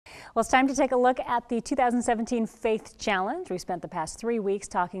Well, it's time to take a look at the 2017 Faith Challenge. We spent the past 3 weeks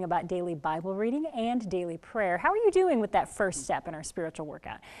talking about daily Bible reading and daily prayer. How are you doing with that first step in our spiritual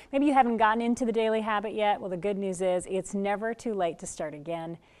workout? Maybe you haven't gotten into the daily habit yet. Well, the good news is it's never too late to start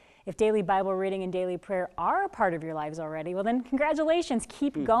again. If daily Bible reading and daily prayer are a part of your lives already, well then congratulations,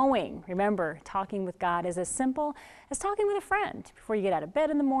 keep going. Remember, talking with God is as simple as talking with a friend. Before you get out of bed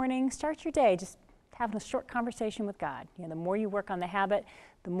in the morning, start your day just having a short conversation with God. The more you work on the habit,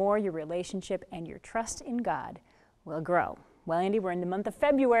 the more your relationship and your trust in God will grow. Well, Andy, we're in the month of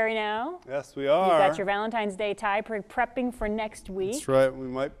February now. Yes, we are. You've got your Valentine's Day tie prepping for next week. That's right. We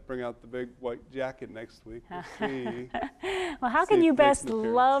might bring out the big white jacket next week. We'll see. Well, how can you best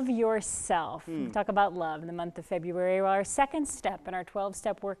love yourself? We talk about love in the month of February. Well, our second step in our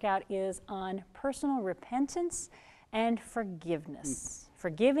 12-step workout is on personal repentance and forgiveness.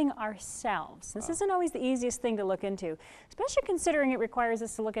 Forgiving ourselves. This isn't always the easiest thing to look into, especially considering it requires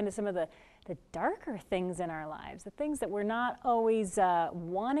us to look into some of the darker things in our lives, the things that we're not always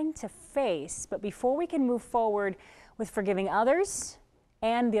wanting to face. But before we can move forward with forgiving others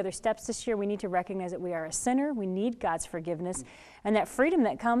and the other steps this year, we need to recognize that we are a sinner, we need God's forgiveness, and that freedom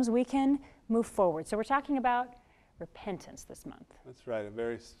that comes, we can move forward. So we're talking about repentance this month. That's right, a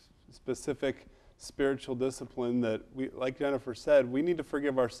very specific spiritual discipline that we, like Jennifer said, we need to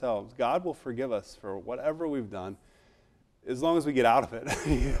forgive ourselves. God will forgive us for whatever we've done as long as we get out of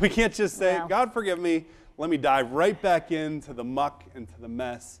it. We can't just say, God forgive me, let me dive right back into the muck and to the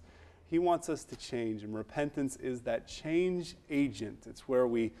mess. He wants us to change, and repentance is that change agent. It's where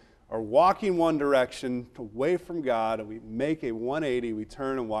we are walking one direction away from God, and we make a 180, we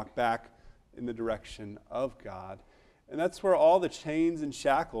turn and walk back in the direction of God. And that's where all the chains and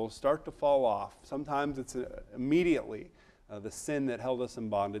shackles start to fall off. Sometimes it's immediately the sin that held us in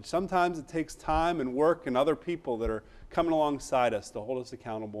bondage. Sometimes it takes time and work and other people that are coming alongside us to hold us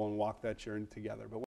accountable and walk that journey together. But